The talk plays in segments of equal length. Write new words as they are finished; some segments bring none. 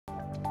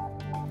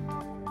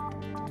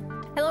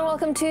Hello and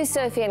welcome to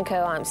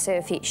SophieCo. I'm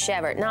Sophie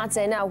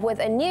Shevardnadze. Now, with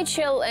a new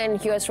chill in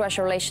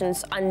U.S.-Russia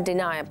relations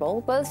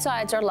undeniable, both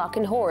sides are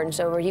locking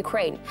horns over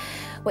Ukraine.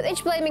 With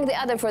each blaming the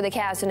other for the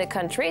chaos in the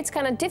country, it's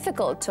kind of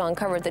difficult to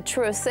uncover the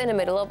truth in the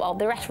middle of all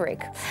the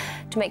rhetoric.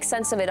 To make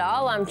sense of it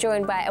all, I'm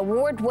joined by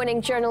award-winning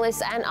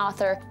journalist and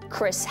author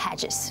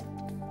Hedges.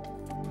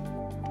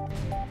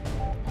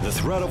 The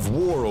threat of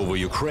war over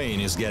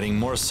Ukraine is getting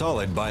more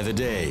solid by the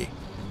day.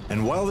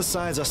 And while the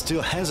sides are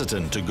still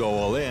hesitant to go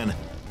all in,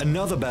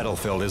 another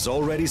battlefield is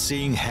already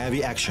seeing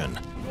heavy action: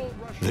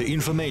 the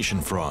information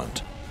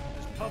front.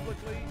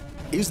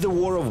 Is the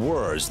war of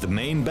words the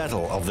main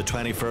battle of the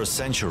 21st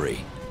century?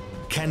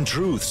 Can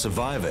truth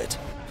survive it?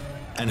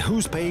 And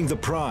who's paying the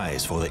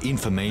price for the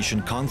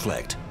information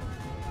conflict?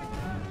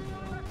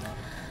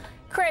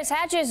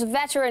 Hedges,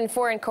 veteran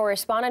foreign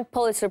correspondent,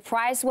 Pulitzer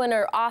Prize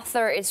winner,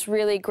 author, it's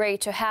really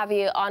great to have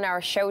you on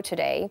our show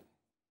today.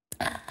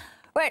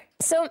 Right,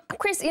 so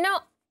Chris, you know,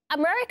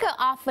 America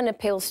often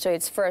appeals to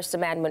its First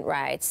Amendment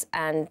rights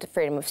and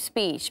freedom of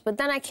speech, but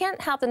then I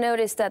can't help to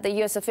notice that the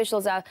U.S.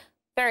 officials are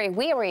very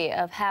weary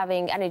of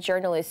having any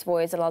journalist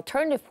voice an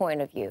alternative point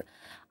of view.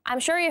 I'm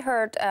sure you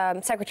heard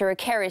Secretary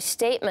Kerry's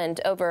statement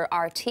over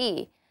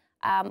RT.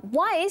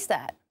 Why is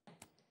that?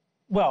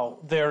 Well,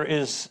 there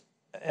is,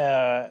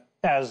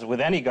 as with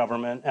any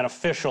government, an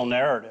official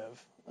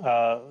narrative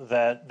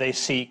that they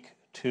seek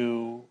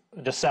to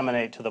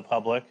disseminate to the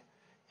public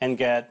and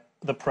get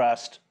the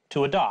press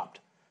to adopt.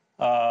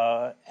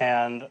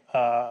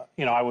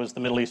 You know, I was the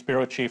Middle East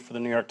bureau chief for the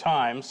New York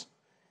Times,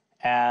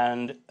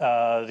 and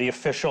the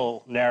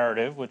official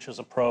narrative, which is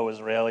a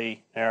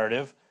pro-Israeli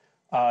narrative,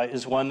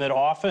 is one that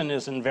often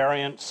is in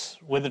variance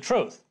with the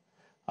truth.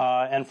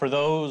 And for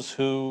those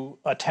who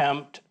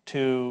attempt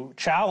to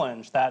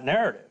challenge that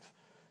narrative,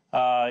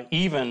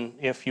 even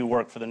if you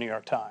work for the New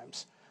York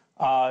Times,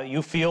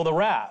 you feel the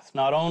wrath,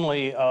 not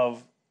only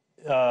of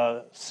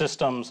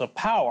systems of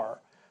power,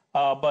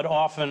 but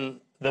often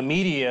the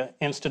media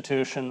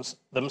institutions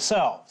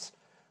themselves.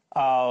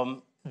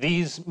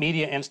 These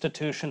media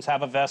institutions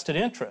have a vested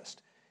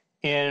interest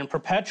in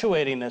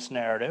perpetuating this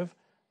narrative,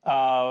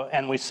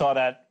 and we saw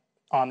that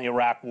on the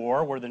Iraq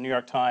War, where the New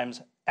York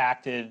Times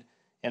acted,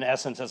 in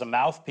essence, as a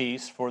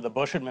mouthpiece for the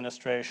Bush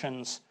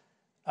administration's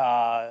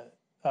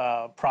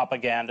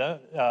propaganda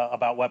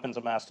about weapons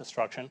of mass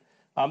destruction.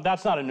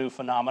 That's not a new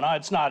phenomenon.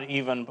 It's not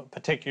even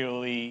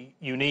particularly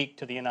unique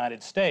to the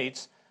United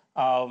States,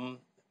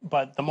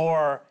 but the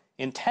more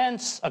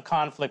intense a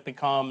conflict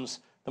becomes,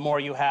 the more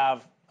you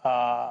have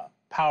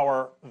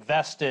power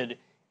vested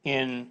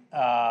in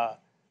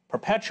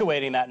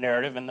perpetuating that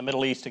narrative, and the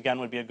Middle East, again,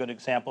 would be a good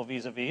example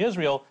vis-a-vis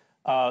Israel,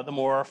 the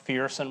more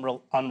fierce and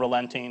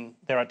unrelenting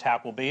their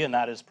attack will be, and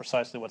that is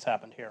precisely what's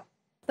happened here.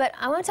 But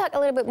I want to talk a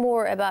little bit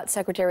more about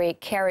Secretary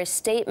Kerry's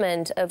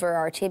statement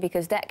over RT,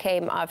 because that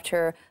came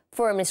after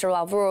Foreign Minister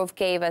Lavrov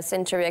gave us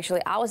interview.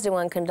 Actually, I was the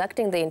one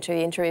conducting the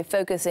interview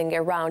focusing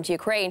around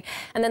Ukraine.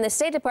 And then the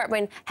State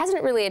Department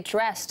hasn't really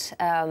addressed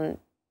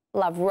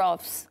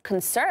Lavrov's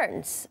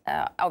concerns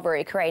over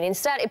Ukraine.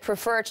 Instead, it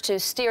preferred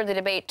to steer the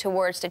debate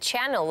towards the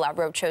channel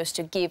Lavrov chose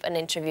to give an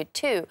interview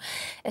to.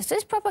 Is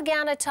this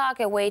propaganda talk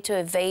a way to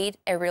evade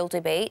a real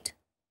debate?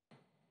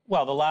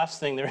 Well, the last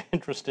thing they're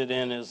interested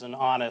in is an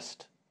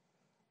honest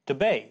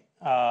debate.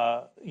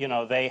 You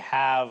know,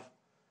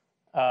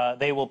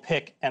 they will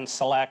pick and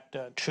select,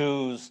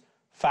 choose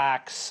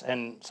facts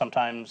and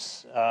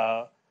sometimes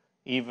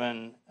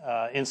even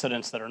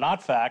incidents that are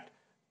not fact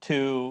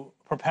to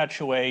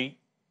perpetuate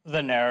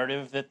the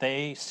narrative that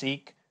they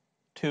seek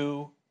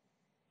to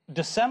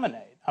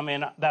disseminate. I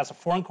mean, as a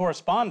foreign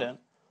correspondent,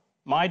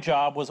 my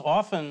job was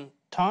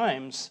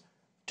oftentimes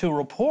to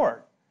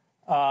report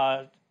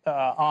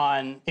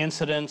on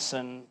incidents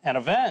and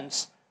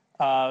events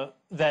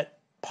that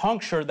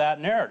punctured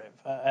that narrative.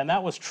 And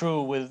that was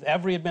true with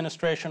every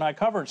administration I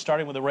covered,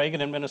 starting with the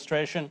Reagan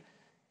administration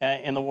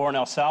in the war in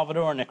El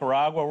Salvador,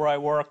 Nicaragua, where I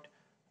worked,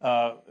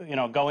 you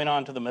know, going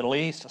on to the Middle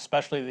East,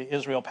 especially the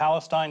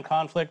Israel-Palestine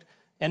conflict,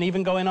 and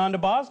even going on to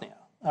Bosnia.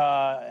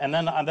 And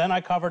then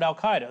I covered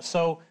Al-Qaeda.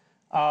 So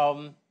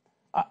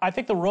I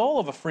think the role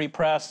of a free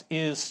press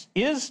is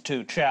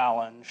to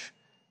challenge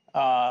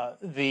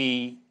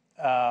the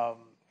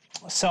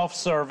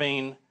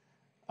self-serving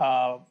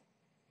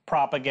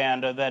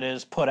propaganda that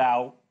is put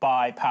out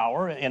by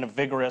power in a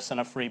vigorous and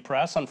a free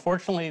press.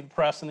 Unfortunately, the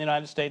press in the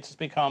United States has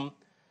become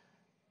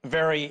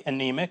very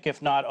anemic,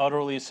 if not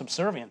utterly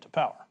subservient to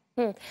power.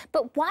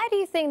 But why do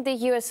you think the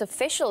U.S.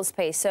 officials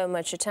pay so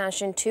much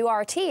attention to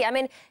RT? I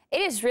mean,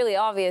 it is really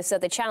obvious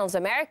that the channel's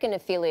American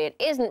affiliate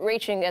isn't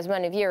reaching as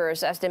many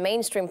viewers as the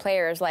mainstream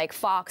players like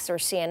Fox or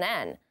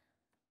CNN.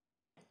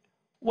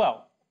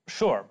 Well,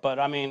 sure, but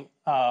I mean,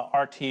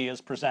 RT is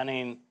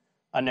presenting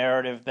a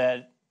narrative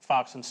that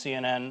Fox and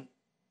CNN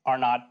are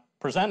not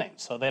presenting,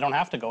 so they don't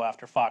have to go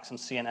after Fox and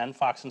CNN.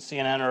 Fox and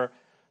CNN are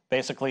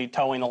basically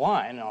towing the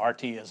line, and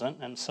RT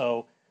isn't, and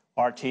so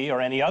RT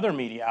or any other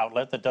media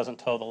outlet that doesn't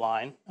toe the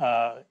line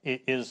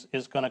is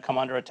going to come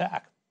under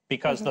attack,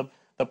 because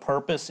the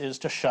purpose is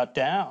to shut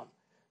down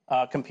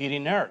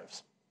competing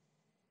narratives.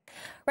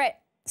 Right.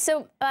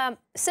 So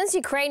since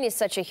Ukraine is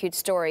such a huge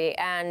story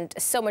and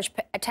so much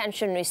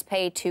attention is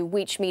paid to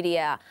which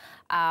media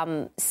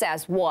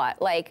says what,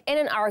 like in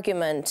an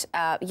argument,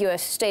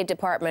 U.S. State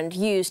Department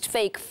used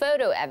fake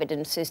photo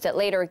evidences that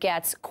later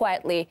gets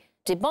quietly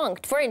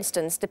debunked. For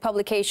instance, the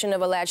publication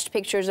of alleged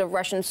pictures of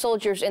Russian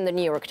soldiers in the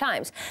New York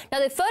Times. Now,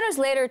 the photos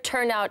later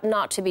turned out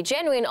not to be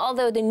genuine,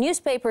 although the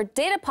newspaper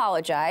did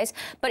apologize,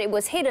 but it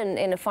was hidden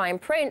in a fine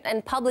print,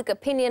 and public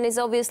opinion is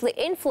obviously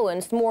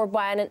influenced more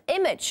by an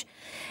image.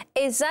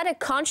 Is that a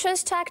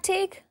conscious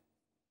tactic?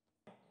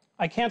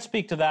 I can't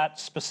speak to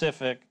that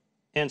specific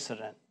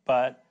incident,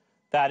 but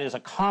that is a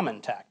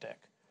common tactic.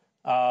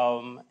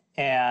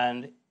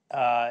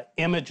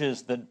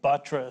 Images that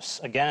buttress,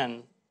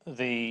 again,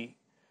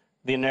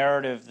 the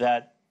narrative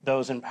that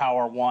those in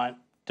power want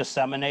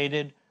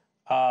disseminated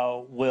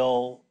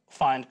will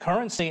find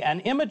currency.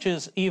 And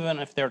images, even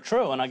if they're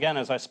true, and again,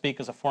 as I speak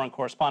as a foreign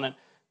correspondent,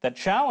 that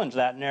challenge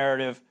that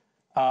narrative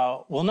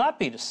will not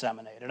be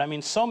disseminated. I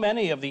mean, so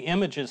many of the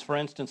images, for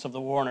instance, of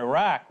the war in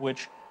Iraq,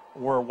 which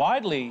were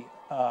widely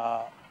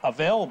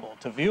available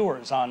to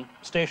viewers on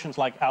stations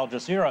like Al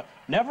Jazeera,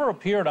 never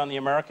appeared on the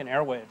American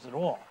airwaves at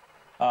all.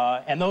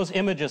 And those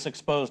images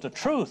exposed a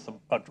truth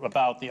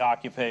about the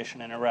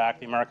occupation in Iraq,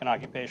 the American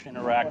occupation in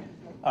Iraq,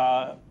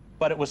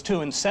 but it was too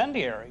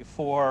incendiary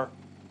for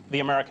the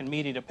American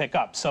media to pick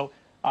up. So,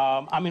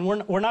 I mean,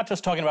 we're not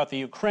just talking about the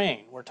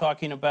Ukraine. We're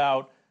talking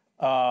about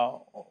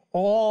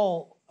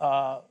all,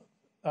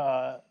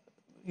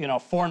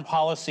 foreign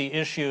policy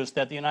issues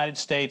that the United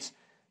States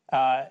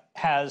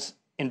has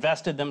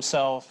invested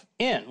themselves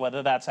in,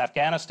 whether that's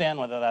Afghanistan,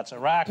 whether that's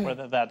Iraq,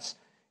 whether that's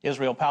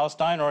Israel,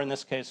 Palestine, or in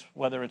this case,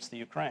 whether it's the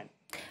Ukraine.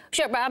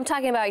 Sure, but I'm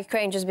talking about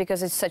Ukraine just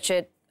because it's such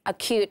an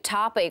acute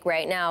topic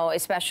right now,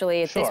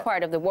 especially at this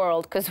part of the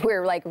world, because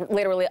we're like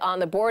literally on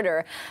the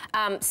border.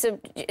 So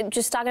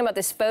just talking about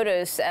these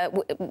photos,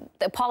 the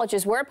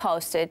apologies were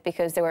posted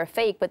because they were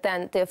fake, but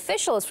then the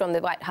officials from the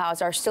White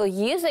House are still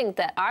using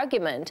that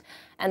argument,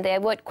 and they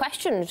would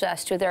question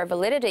as to their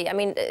validity. I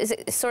mean, is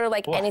it sort of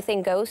like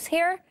anything goes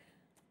here?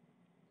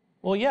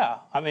 Well, yeah.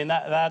 I mean,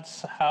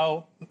 that's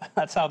how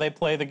they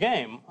play the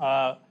game.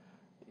 Let's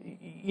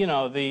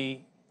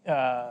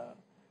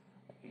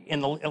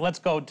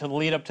go to the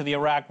lead up to the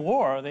Iraq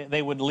War.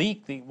 They would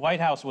leak, the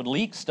White House would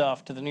leak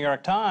stuff to the New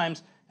York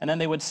Times, and then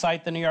they would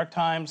cite the New York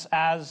Times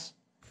as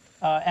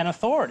an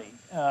authority.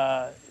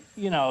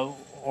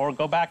 Or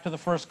go back to the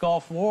first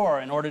Gulf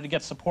War. In order to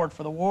get support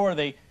for the war,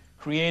 they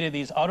created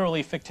these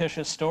utterly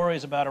fictitious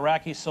stories about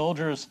Iraqi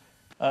soldiers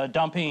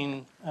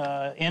dumping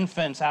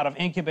infants out of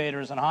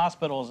incubators and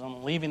hospitals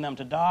and leaving them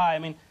to die. I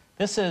mean,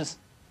 this is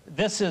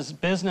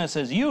business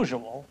as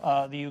usual.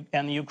 The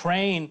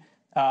Ukraine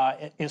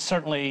is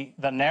certainly,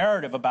 the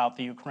narrative about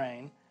the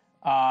Ukraine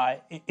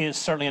is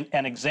certainly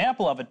an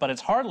example of it, but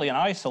it's hardly an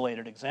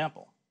isolated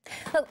example.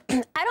 Look,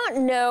 I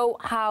don't know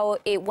how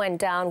it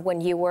went down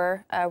when you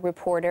were a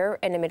reporter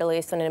in the Middle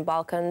East and in the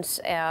Balkans.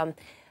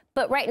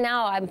 But right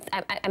now,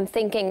 I'm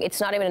thinking it's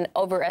not even an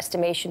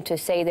overestimation to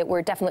say that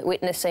we're definitely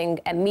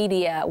witnessing a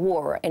media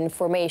war,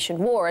 information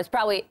war. It's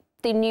probably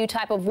the new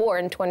type of war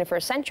in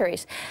 21st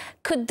centuries.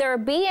 Could there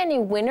be any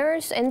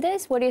winners in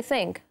this? What do you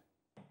think?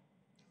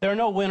 There are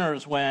no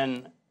winners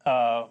when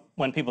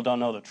people don't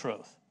know the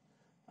truth.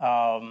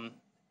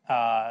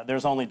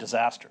 There's only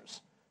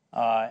disasters.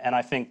 And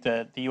I think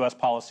that the U.S.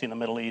 policy in the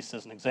Middle East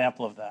is an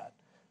example of that.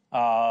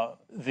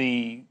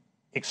 The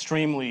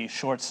extremely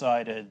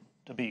short-sighted,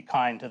 to be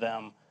kind to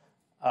them,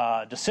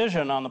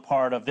 decision on the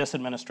part of this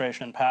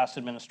administration and past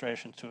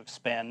administrations to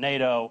expand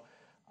NATO,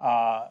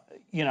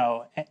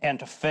 and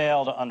to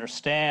fail to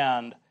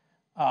understand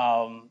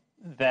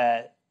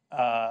that,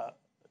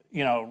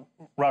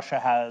 Russia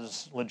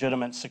has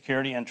legitimate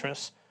security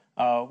interests.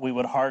 We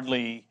would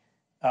hardly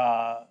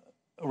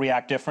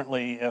react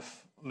differently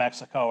if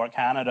Mexico or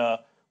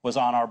Canada was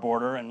on our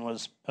border and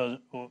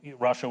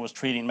Russia was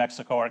treating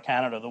Mexico or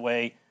Canada the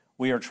way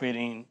we are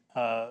treating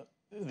the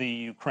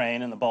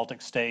Ukraine and the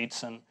Baltic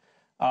states. And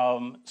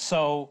I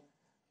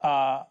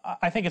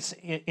think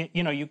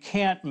you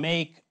can't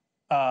make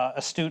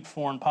astute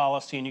foreign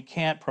policy and you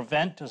can't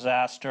prevent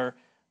disaster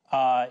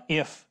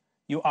if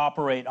you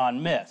operate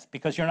on myth,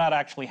 because you're not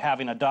actually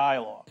having a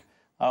dialogue.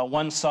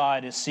 One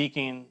side is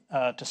seeking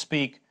to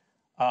speak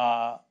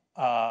a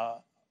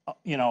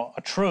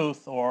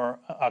truth or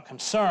a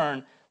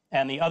concern,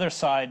 and the other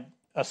side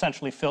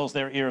essentially fills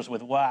their ears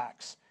with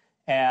wax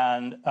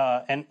and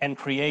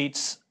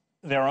creates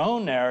their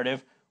own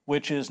narrative,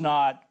 which is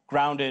not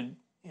grounded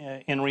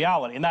in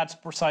reality. And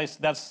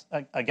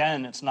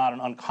again, it's not an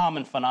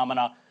uncommon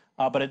phenomena,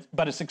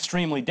 but it's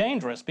extremely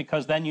dangerous,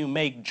 because then you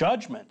make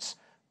judgments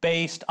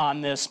based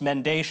on this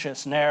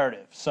mendacious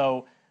narrative.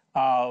 So,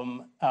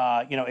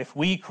 if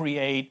we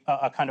create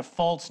a kind of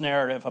false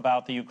narrative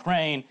about the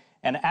Ukraine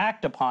and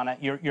act upon it,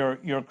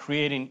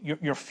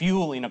 you're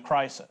fueling a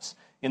crisis.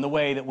 in the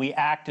way that we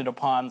acted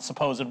upon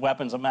supposed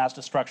weapons of mass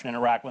destruction in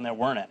Iraq when there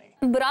weren't any.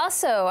 But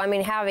also, I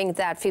mean, having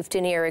that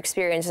 15-year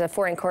experience as a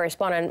foreign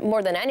correspondent,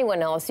 more than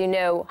anyone else, you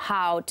know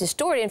how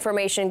distorted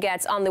information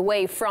gets on the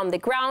way from the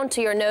ground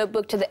to your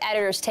notebook, to the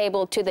editor's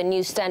table, to the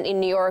newsstand in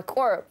New York,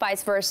 or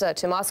vice versa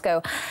to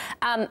Moscow.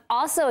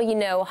 Also, you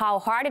know how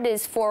hard it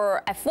is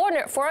for a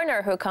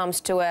foreigner who comes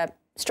to a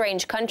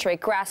strange country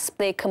grasp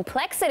the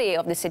complexity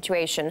of the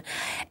situation.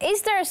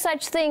 Is there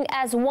such thing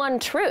as one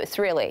truth,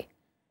 really?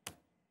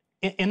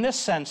 In this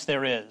sense,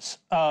 there is.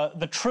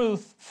 The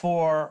truth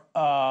for,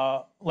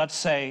 let's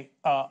say,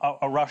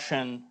 a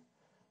Russian,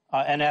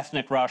 an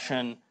ethnic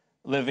Russian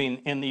living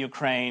in the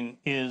Ukraine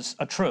is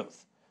a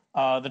truth.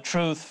 The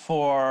truth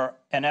for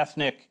an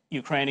ethnic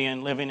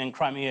Ukrainian living in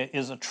Crimea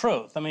is a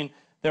truth. I mean,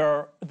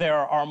 there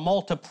are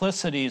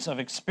multiplicities of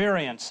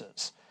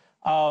experiences.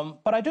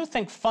 But I do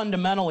think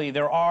fundamentally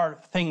there are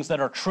things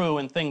that are true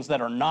and things that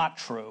are not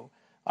true.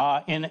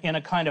 In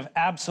a kind of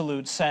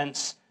absolute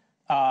sense,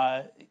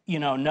 you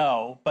know,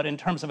 no. But in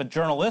terms of a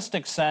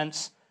journalistic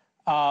sense,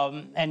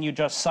 and you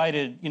just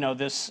cited, you know,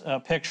 this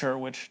picture,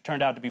 which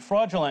turned out to be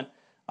fraudulent,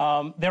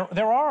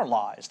 there are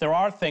lies. There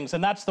are things,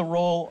 and that's the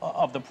role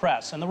of the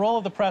press. And the role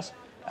of the press,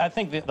 I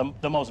think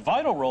the most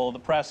vital role of the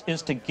press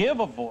is to give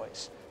a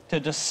voice to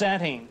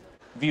dissenting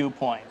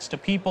viewpoints, to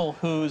people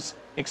whose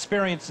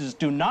experiences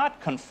do not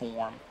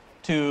conform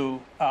to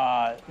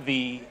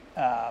the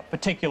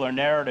particular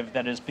narrative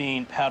that is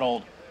being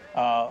peddled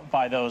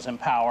by those in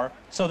power,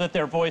 so that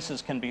their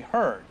voices can be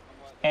heard.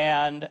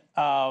 And,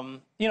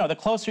 you know, the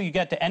closer you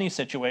get to any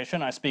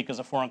situation, I speak as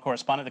a foreign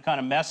correspondent, the kind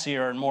of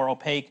messier and more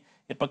opaque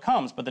it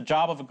becomes. But the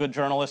job of a good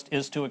journalist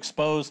is to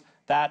expose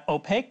that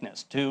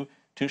opaqueness, to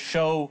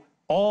show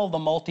all the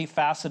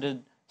multifaceted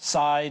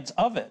sides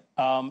of it.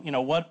 You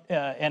know, what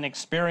an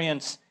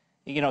experience,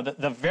 you know,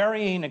 the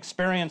varying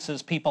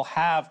experiences people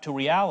have to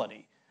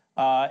reality.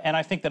 And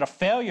I think that a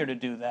failure to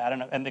do that,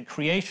 and the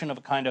creation of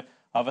a kind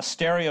of a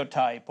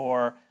stereotype,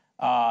 or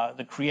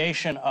the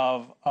creation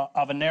of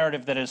a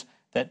narrative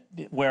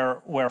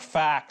where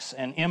facts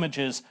and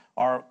images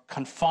are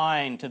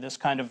confined to this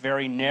kind of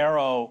very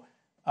narrow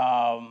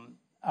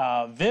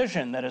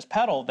vision that is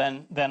peddled,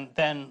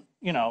 then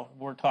you know,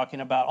 we're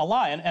talking about a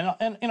lie.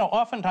 And you know,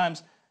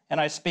 oftentimes, and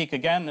I speak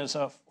again as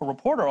a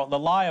reporter, the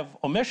lie of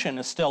omission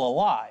is still a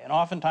lie. And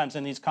oftentimes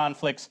in these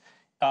conflicts,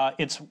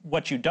 it's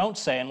what you don't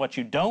say and what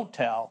you don't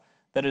tell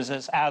that is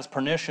as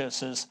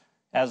pernicious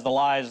as the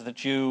lies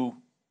that you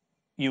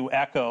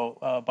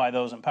echo by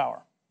those in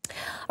power.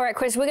 All right,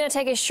 Chris, we're going to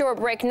take a short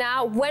break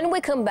now. When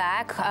we come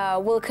back,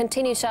 we'll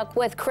continue to talk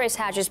with Chris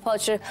Hedges,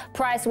 Pulitzer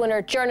Prize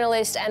winner,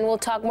 journalist, and we'll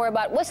talk more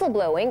about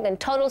whistleblowing and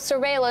total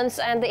surveillance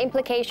and the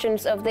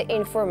implications of the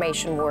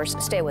information wars.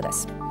 Stay with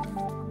us.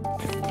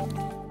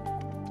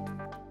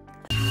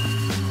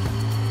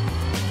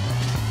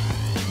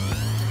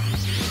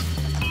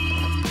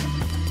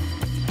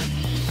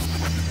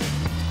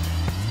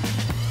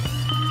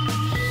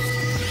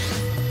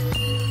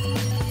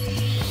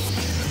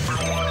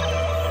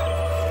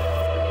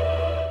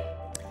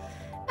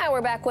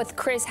 We're back with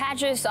Chris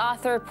Hedges,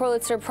 author,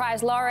 Pulitzer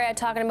Prize laureate,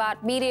 talking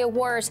about media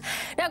wars.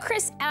 Now,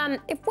 Chris,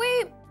 if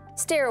we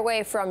steer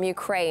away from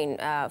Ukraine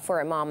for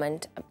a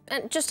moment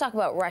and just talk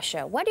about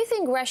Russia, why do you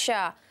think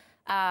Russia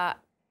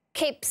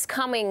keeps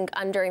coming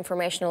under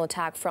informational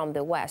attack from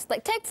the West?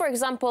 Like, take, for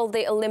example,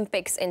 the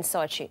Olympics in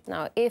Sochi.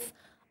 Now, if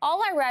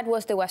all I read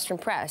was the Western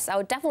press, I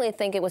would definitely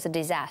think it was a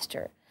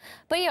disaster.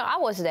 But, you know, I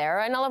was there,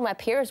 and all of my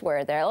peers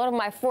were there. A lot of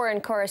my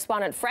foreign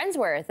correspondent friends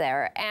were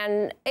there,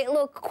 and it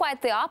looked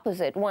quite the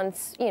opposite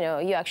once, you know,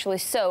 you actually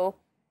saw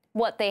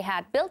what they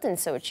had built in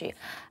Sochi.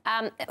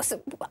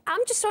 So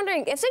I'm just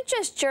wondering, is it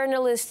just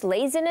journalist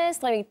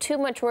laziness, like too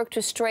much work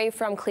to stray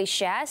from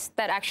cliches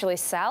that actually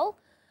sell?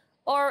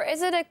 Or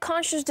is it a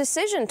conscious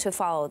decision to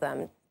follow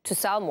them, to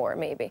sell more,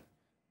 maybe?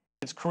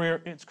 It's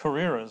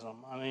careerism.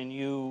 I mean,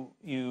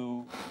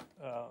 you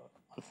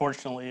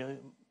unfortunately,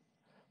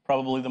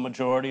 probably the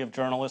majority of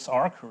journalists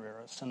are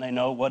careerists, and they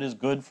know what is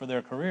good for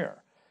their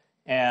career,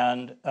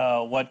 and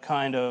what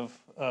kind of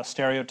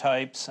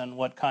stereotypes and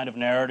what kind of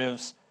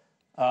narratives,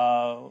 you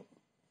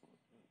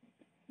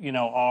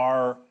know,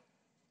 are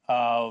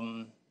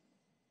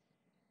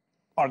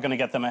going to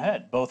get them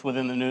ahead, both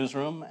within the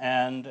newsroom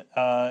and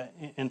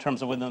in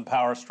terms of within the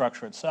power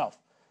structure itself.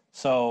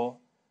 So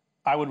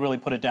I would really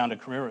put it down to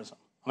careerism.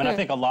 I mean, I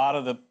think a lot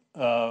of the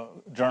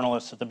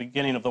journalists at the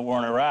beginning of the war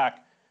in Iraq,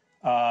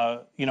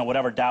 you know,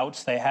 whatever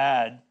doubts they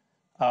had,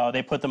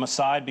 they put them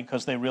aside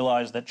because they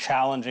realized that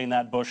challenging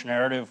that Bush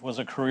narrative was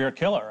a career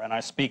killer. And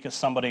I speak as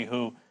somebody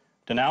who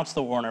denounced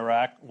the war in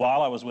Iraq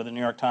while I was with the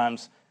New York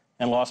Times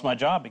and lost my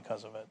job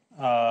because of it.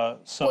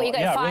 So, well, you got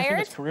yeah, fired? I really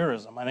think it's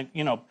careerism. I think,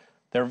 you know,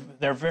 they're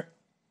very...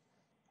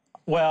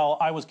 Well,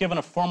 I was given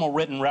a formal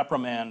written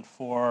reprimand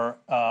for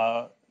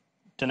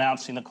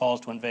denouncing the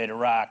calls to invade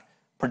Iraq,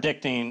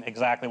 predicting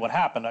exactly what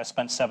happened. I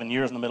spent 7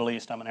 years in the Middle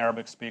East. I'm an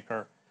Arabic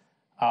speaker.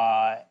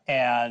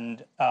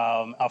 And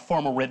a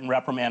formal written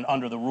reprimand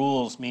under the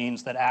rules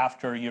means that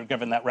after you're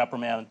given that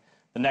reprimand,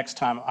 the next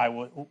time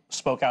I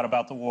spoke out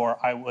about the war,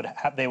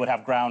 they would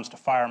have grounds to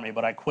fire me,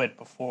 but I quit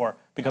before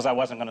because I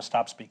wasn't going to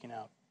stop speaking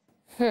out.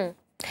 I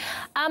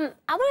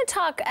want to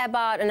talk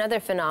about another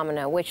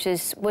phenomenon, which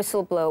is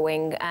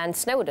whistleblowing and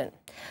Snowden.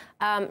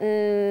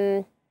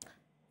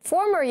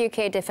 Former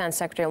UK Defense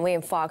Secretary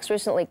William Fox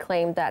recently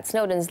claimed that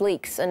Snowden's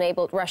leaks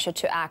enabled Russia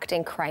to act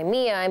in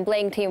Crimea and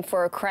blamed him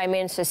for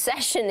Crimean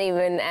secession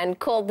even, and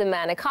called the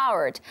man a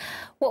coward.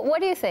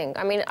 What do you think?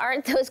 I mean,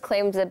 aren't those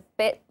claims a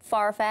bit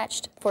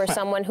far-fetched for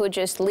someone who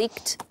just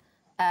leaked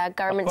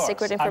government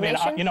secret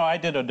information? I mean, you know, I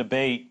did a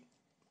debate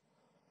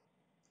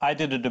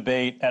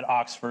at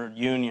Oxford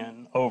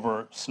Union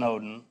over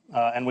Snowden,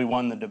 and we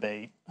won the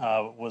debate,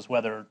 was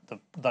whether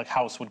the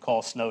House would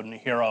call Snowden a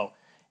hero.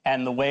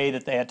 And the way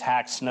that they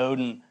attacked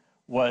Snowden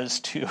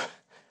was to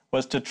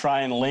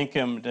try and link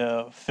him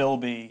to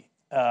Philby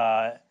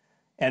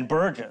and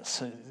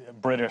Burgess,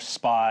 British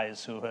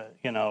spies who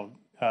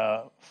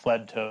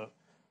fled to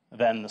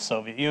then the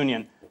Soviet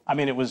Union. I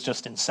mean, it was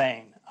just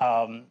insane.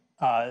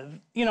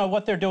 You know,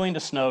 what they're doing to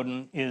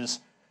Snowden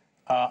is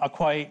a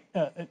quite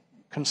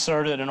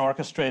concerted and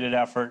orchestrated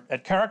effort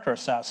at character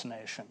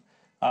assassination.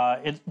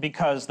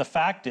 Because the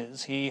fact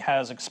is, he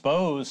has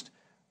exposed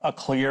a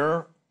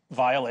clear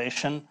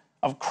violation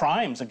of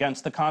crimes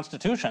against the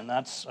Constitution.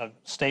 That's a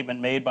statement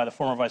made by the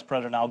former Vice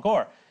President Al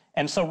Gore.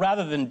 And so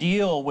rather than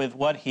deal with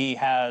what he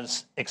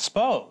has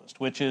exposed,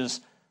 which is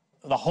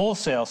the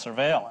wholesale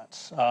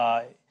surveillance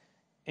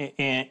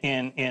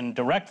in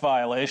direct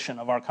violation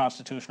of our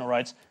constitutional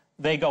rights,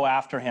 they go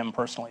after him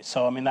personally.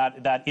 So, I mean,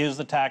 that is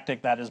the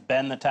tactic, that has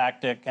been the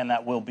tactic, and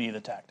that will be the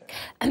tactic.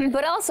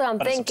 But also I'm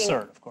thinking, it's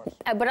absurd, of course.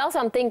 But also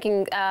I'm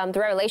thinking the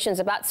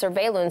revelations about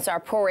surveillance are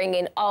pouring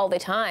in all the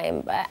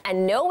time.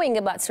 And knowing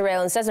about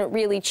surveillance doesn't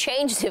really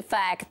change the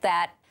fact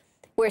that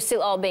we're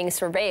still all being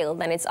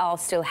surveilled and it's all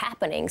still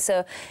happening.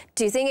 So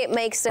do you think it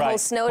makes the whole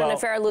Snowden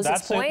affair lose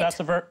its point?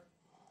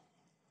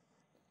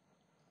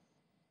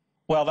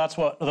 Well, that's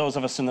what those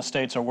of us in the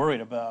States are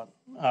worried about.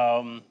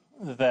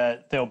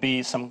 That there'll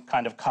be some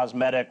kind of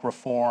cosmetic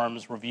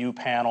reforms, review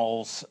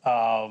panels,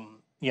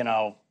 you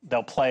know,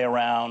 they'll play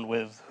around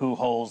with who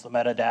holds the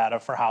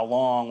metadata for how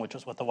long, which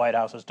is what the White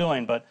House is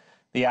doing, but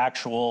the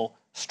actual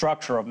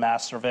structure of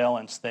mass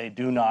surveillance they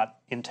do not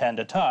intend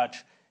to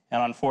touch.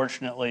 And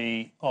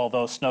unfortunately,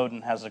 although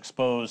Snowden has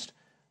exposed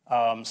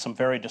some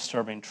very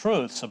disturbing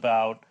truths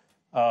about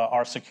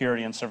our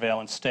security and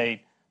surveillance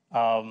state,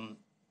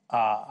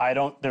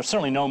 there's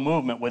certainly no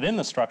movement within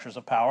the structures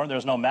of power.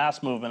 There's no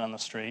mass movement on the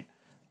street.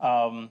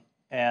 Yeah,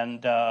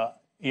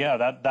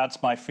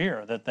 that's my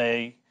fear, that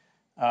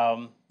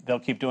they'll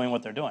keep doing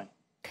what they're doing.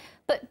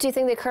 But do you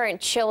think the current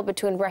chill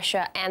between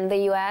Russia and the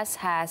U.S.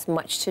 has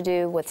much to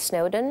do with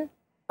Snowden,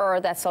 or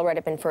that's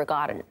already been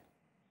forgotten?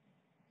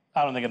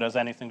 I don't think it has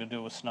anything to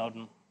do with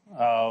Snowden.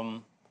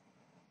 I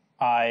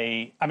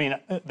mean,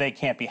 they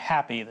can't be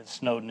happy that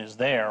Snowden is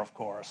there, of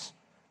course.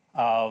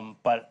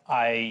 But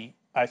I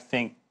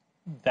think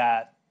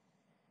that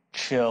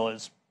chill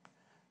is,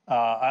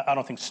 I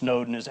don't think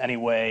Snowden is any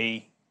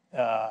way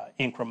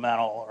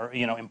incremental or,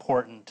 you know,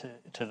 important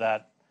to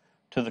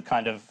the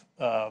kind of,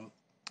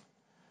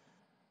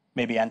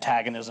 maybe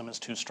antagonism is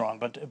too strong,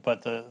 but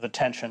the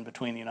tension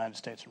between the United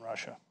States and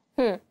Russia.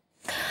 You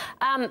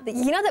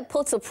know, the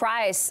Pulitzer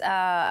Prize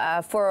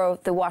for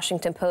the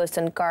Washington Post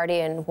and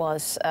Guardian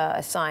was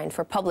assigned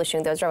for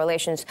publishing those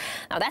revelations.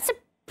 Now, that's a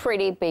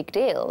pretty big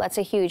deal. That's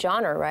a huge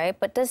honor, right?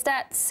 But does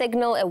that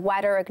signal a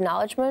wider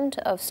acknowledgement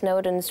of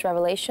Snowden's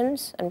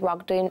revelations and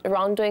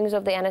wrongdoings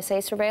of the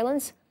NSA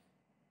surveillance?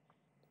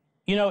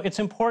 You know, it's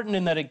important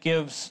in that it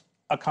gives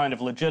a kind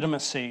of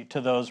legitimacy to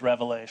those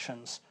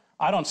revelations.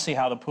 I don't see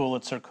how the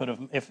Pulitzer could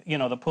have,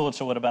 the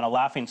Pulitzer would have been a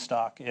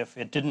laughingstock if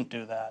it didn't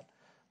do that.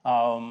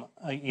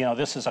 You know,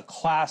 this is a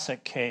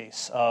classic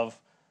case of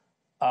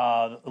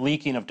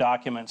leaking of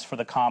documents for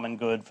the common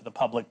good, for the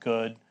public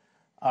good.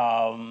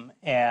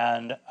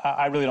 And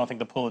I really don't think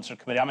the Pulitzer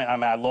Committee, I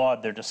mean, I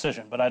laud their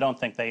decision, but I don't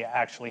think they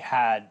actually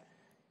had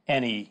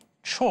any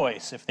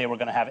choice if they were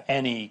going to have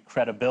any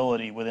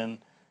credibility within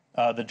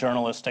the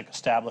journalistic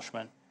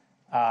establishment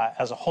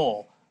as a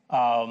whole.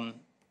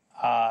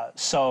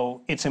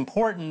 So it's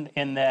important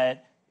in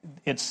that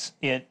it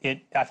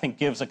I think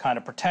gives a kind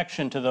of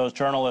protection to those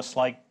journalists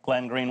like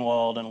Glenn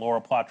Greenwald and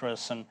Laura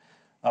Poitras and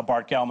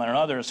Bart Gellman and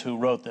others who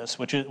wrote this,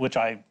 which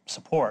I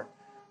support.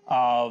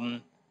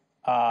 But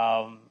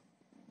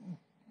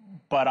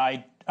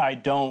I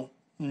don't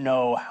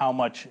know how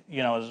much,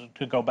 you know,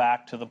 to go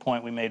back to the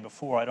point we made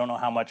before, I don't know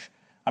how much,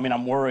 I mean,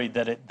 I'm worried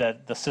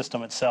that the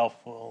system itself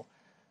will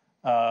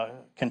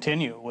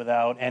continue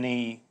without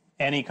any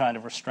kind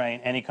of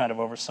restraint, any kind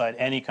of oversight,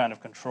 any kind of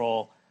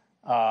control.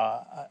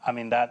 I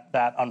mean, that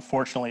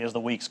unfortunately, as the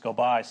weeks go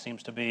by,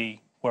 seems to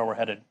be where we're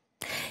headed.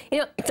 You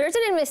know, there's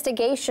an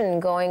investigation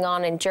going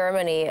on in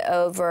Germany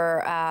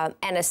over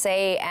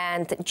NSA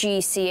and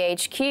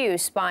GCHQ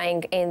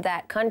spying in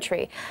that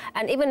country.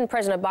 And even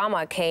President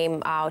Obama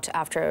came out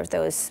after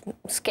those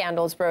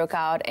scandals broke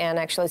out and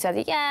actually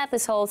said, yeah,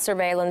 this whole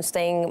surveillance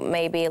thing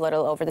may be a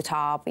little over the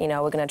top. You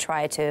know, we're going to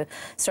try to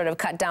sort of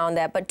cut down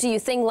that. But do you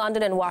think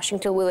London and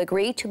Washington will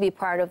agree to be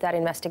part of that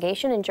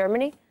investigation in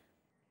Germany?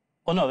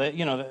 Well,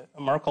 no,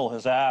 Merkel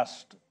has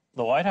asked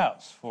the White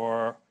House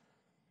for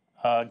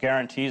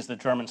guarantees that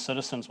German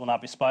citizens will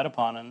not be spied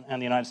upon,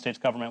 and the United States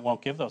government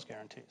won't give those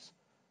guarantees.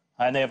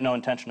 And they have no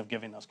intention of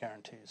giving those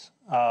guarantees.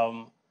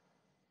 I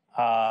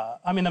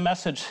mean, the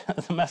message,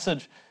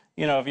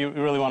 you know, if you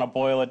really want to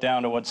boil it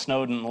down to what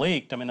Snowden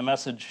leaked, I mean, the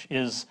message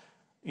is,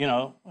 you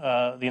know,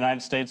 the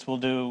United States will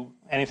do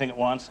anything it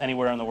wants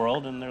anywhere in the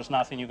world, and there's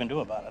nothing you can do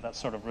about it. That's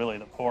sort of really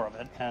the core of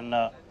it. And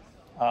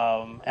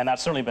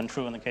that's certainly been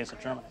true in the case of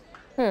Germany,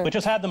 which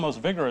has had the most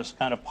vigorous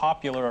kind of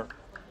popular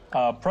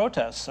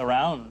protests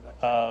around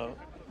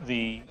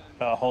the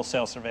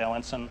wholesale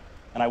surveillance, and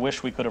I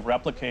wish we could have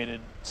replicated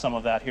some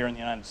of that here in the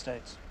United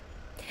States.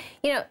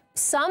 You know,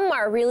 some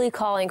are really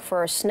calling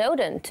for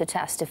Snowden to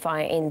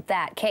testify in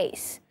that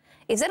case.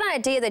 Is that an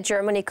idea that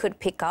Germany could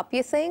pick up,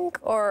 you think,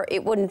 or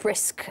it wouldn't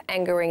risk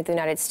angering the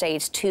United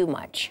States too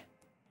much?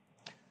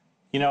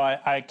 You know,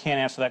 I can't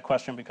answer that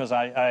question because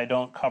I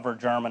don't cover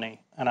Germany,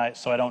 and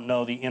so I don't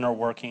know the inner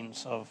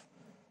workings of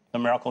the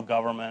Merkel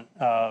government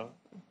to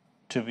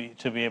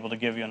be able to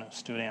give you an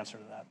astute answer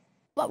to that.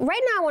 Well,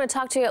 right now I want to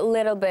talk to you a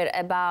little bit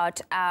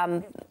about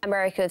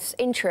America's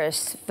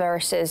interests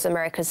versus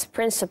America's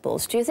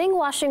principles. Do you think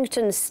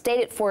Washington's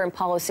stated foreign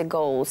policy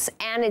goals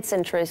and its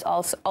interests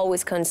also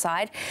always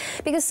coincide?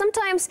 Because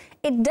sometimes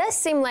it does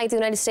seem like the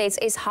United States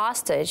is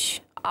hostage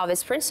of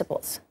its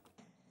principles.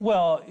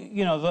 Well,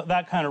 you know,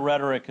 that kind of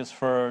rhetoric is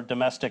for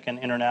domestic and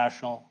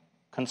international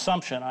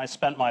consumption. I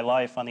spent my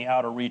life on the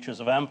outer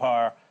reaches of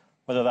empire,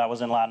 whether that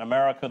was in Latin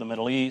America, the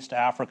Middle East,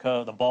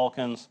 Africa, the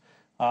Balkans,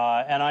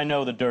 and I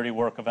know the dirty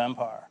work of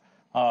empire.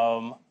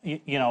 You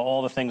know,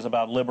 all the things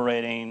about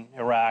liberating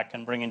Iraq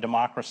and bringing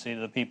democracy to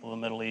the people of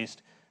the Middle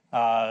East,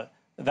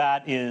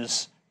 that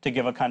is to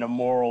give a kind of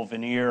moral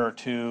veneer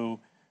to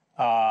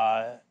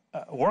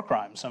war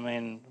crimes. I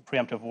mean,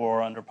 preemptive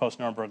war under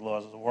post-Nuremberg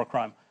laws is a war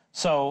crime.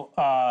 So,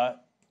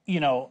 you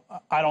know,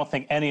 I don't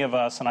think any of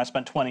us, and I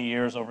spent 20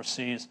 years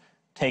overseas,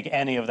 take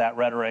any of that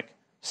rhetoric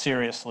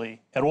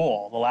seriously at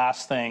all. The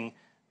last thing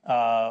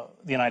the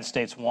United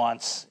States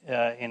wants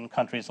in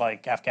countries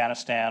like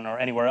Afghanistan or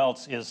anywhere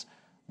else is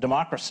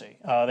democracy.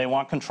 They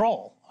want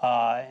control.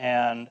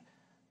 I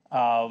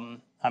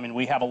mean,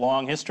 we have a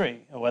long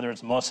history, whether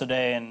it's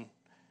Mossadegh in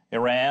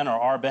Iran or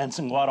Arbenz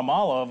in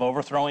Guatemala, of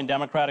overthrowing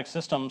democratic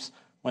systems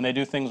when they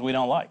do things we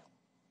don't like.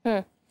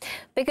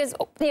 Because,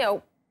 you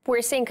know,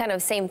 we're seeing kind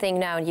of the same thing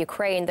now in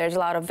Ukraine. There's a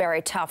lot of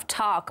very tough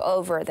talk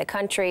over the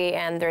country,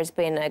 and there's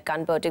been a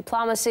gunboat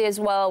diplomacy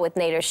as well with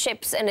NATO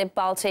ships in the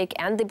Baltic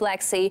and the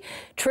Black Sea,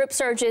 troop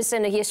surges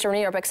in Eastern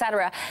Europe,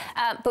 etc.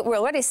 But we're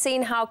already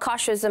seeing how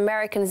cautious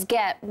Americans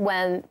get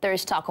when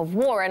there's talk of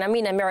war. And I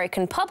mean,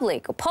 American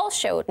public, polls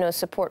showed no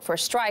support for a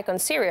strike on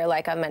Syria,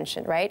 like I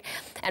mentioned, right?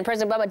 And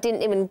President Obama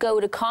didn't even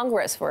go to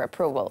Congress for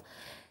approval.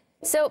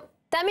 So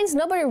that means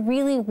nobody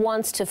really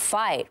wants to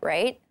fight,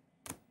 right?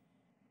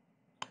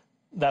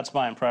 That's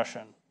my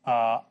impression.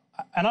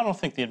 And I don't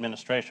think the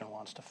administration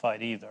wants to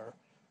fight either.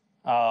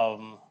 I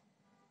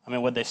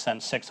mean, would they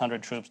send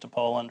 600 troops to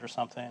Poland or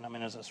something? I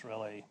mean, is this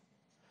really...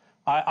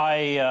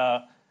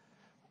 I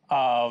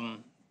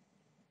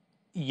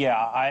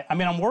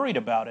mean, I'm worried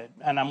about it.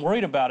 And I'm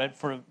worried about it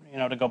for, you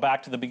know, to go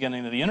back to the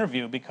beginning of the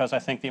interview, because I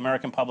think the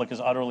American public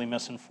is utterly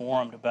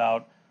misinformed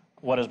about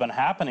what has been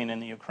happening in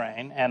the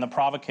Ukraine and the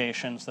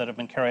provocations that have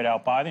been carried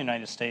out by the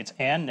United States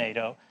and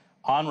NATO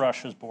on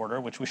Russia's border,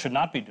 which we should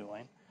not be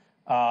doing.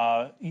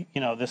 You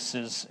know, this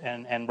is,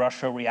 and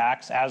Russia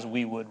reacts as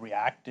we would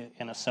react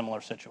in a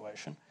similar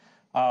situation.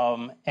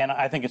 And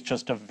I think it's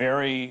just a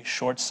very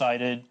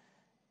short-sighted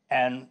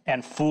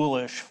and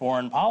foolish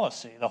foreign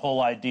policy. The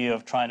whole idea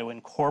of trying to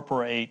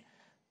incorporate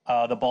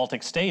the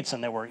Baltic states,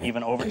 and there were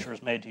even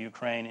overtures made to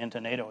Ukraine into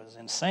NATO, is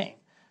insane.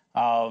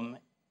 But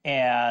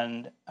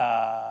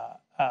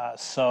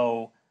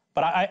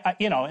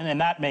you know,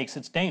 and that makes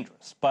it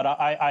dangerous. But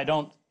I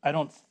don't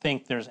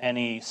think there's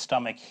any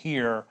stomach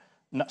here,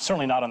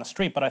 certainly not on the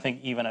street, but I think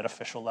even at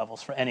official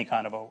levels for any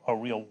kind of a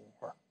real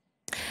war.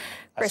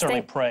 I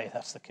certainly pray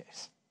that's the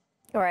case.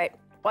 All right.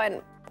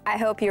 Well, I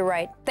hope you're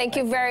right. Thank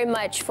you very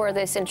much for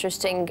this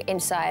interesting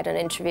insight and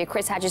interview.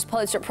 Chris Hedges,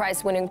 Pulitzer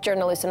Prize-winning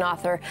journalist and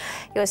author.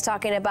 He was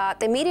talking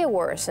about the media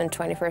wars in the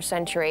 21st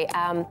century.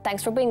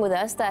 Thanks for being with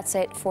us. That's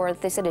it for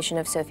this edition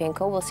of Sophie &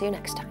 Co. We'll see you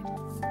next time.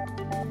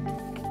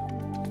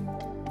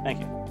 Thank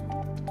you.